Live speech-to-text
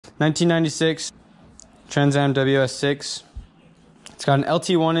1996 Trans Am WS6. It's got an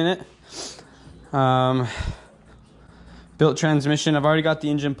LT1 in it. Built transmission. I've already got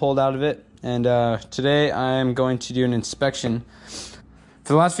the engine pulled out of it, and today I am going to do an inspection.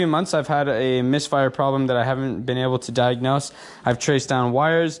 For the last few months, I've had a misfire problem that I haven't been able to diagnose. I've traced down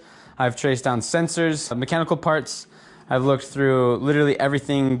wires, I've traced down sensors, mechanical parts. I've looked through literally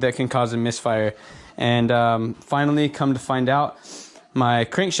everything that can cause a misfire, and finally come to find out my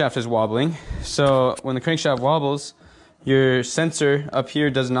crankshaft is wobbling. So when the crankshaft wobbles, your sensor up here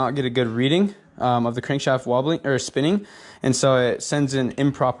does not get a good reading of the crankshaft wobbling or spinning, and so it sends an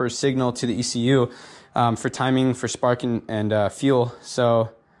improper signal to the ECU for timing, for spark and fuel.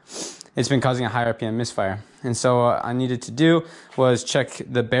 So it's been causing a high RPM misfire. And so what I needed to do was check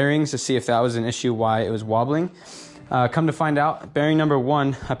the bearings to see if that was an issue why it was wobbling. Come to find out, bearing number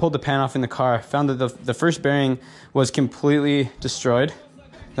 1, I pulled the pan off in the car, found that the first bearing was completely destroyed.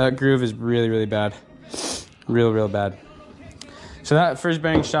 That groove is really bad. Real bad. So that first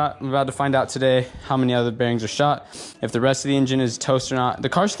bearing shot, I'm about to find out today how many other bearings are shot, if the rest of the engine is toast or not. The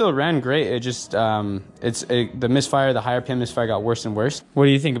car still ran great, it just, the misfire, the high RPM misfire got worse and worse. What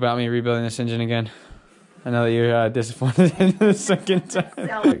do you think about me rebuilding this engine again? I know that you're disappointed in the second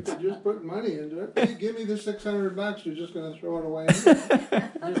time. Just put money into it. Hey, give me the $600, you're just going to throw it away.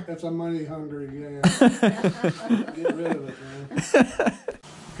 That's a money hungry game. Get rid of it, man.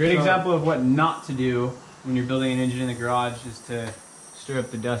 Great example of what not to do when you're building an engine in the garage is to stir up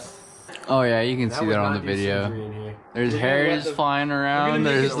the dust. Oh yeah, you can see that on the video. There's hairs flying around,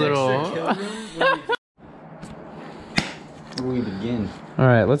 there's little... We begin.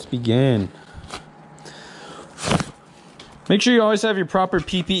 Alright, let's begin. Make sure you always have your proper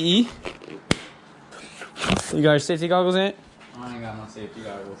PPE. You got your safety goggles in it? I ain't got no safety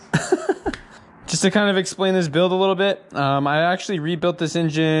goggles. Just to kind of explain this build a little bit, I actually rebuilt this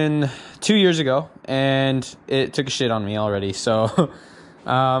engine 2 years ago, and it took a shit on me already. So,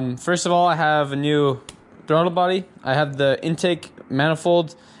 first of all, I have a new throttle body. I have the intake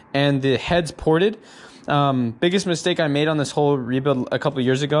manifold and the heads ported. Biggest mistake I made on this whole rebuild a couple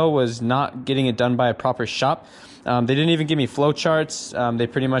years ago was not getting it done by a proper shop. They didn't even give me flow charts. They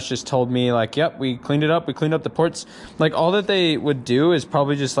pretty much just told me like, yep, we cleaned it up. We cleaned up the ports. Like all that they would do is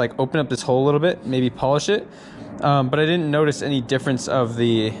probably just like open up this hole a little bit, maybe polish it. But I didn't notice any difference of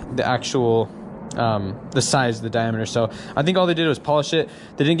the actual, the size, the diameter. So I think all they did was polish it.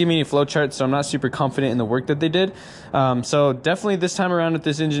 They didn't give me any flow charts, so I'm not super confident in the work that they did. So definitely this time around with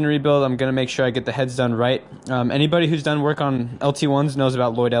this engine rebuild, I'm going to make sure I get the heads done right. Anybody who's done work on LT1s knows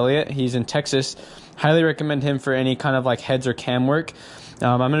about Lloyd Elliott. He's in Texas. Highly recommend him for any kind of like heads or cam work.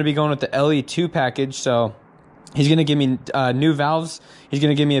 I'm going to be going with the LE2 package. So he's going to give me new valves. He's going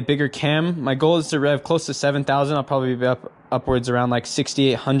to give me a bigger cam. My goal is to rev close to 7,000. I'll probably be upwards around like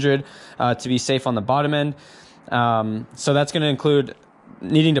 6,800 to be safe on the bottom end. So that's going to include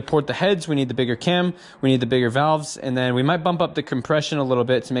needing to port the heads. We need the bigger cam. We need the bigger valves. And then we might bump up the compression a little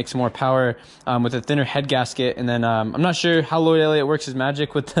bit to make some more power with a thinner head gasket. And then I'm not sure how Lloyd Elliott works his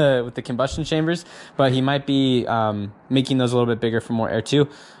magic with the combustion chambers, but he might be making those a little bit bigger for more air too.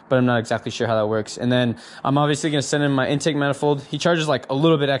 But I'm not exactly sure how that works. And then I'm obviously going to send in my intake manifold. He charges like a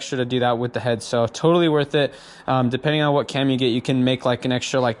little bit extra to do that with the head, so totally worth it. Depending on what cam you get, you can make like an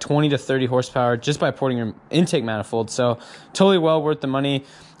extra like 20 to 30 horsepower just by porting your intake manifold. So totally well worth the money.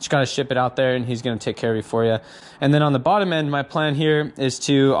 Just got to ship it out there, and he's going to take care of you for you. And then on the bottom end, my plan here is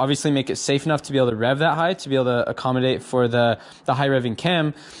to obviously make it safe enough to be able to rev that high, to be able to accommodate for the high revving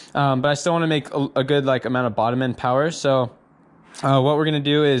cam. But I still want to make a good like amount of bottom end power. So what we're going to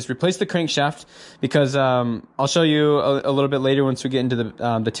do is replace the crankshaft, because I'll show you a little bit later once we get into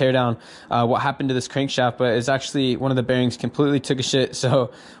the teardown what happened to this crankshaft, but it's actually one of the bearings completely took a shit.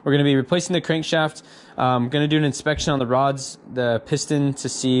 So we're going to be replacing the crankshaft. I'm going to do an inspection on the rods, the piston, to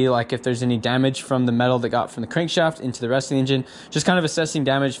see like if there's any damage from the metal that got from the crankshaft into the rest of the engine. Just kind of assessing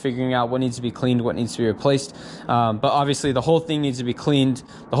damage, figuring out what needs to be cleaned, what needs to be replaced. But obviously the whole thing needs to be cleaned.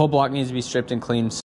 The whole block needs to be stripped and cleaned.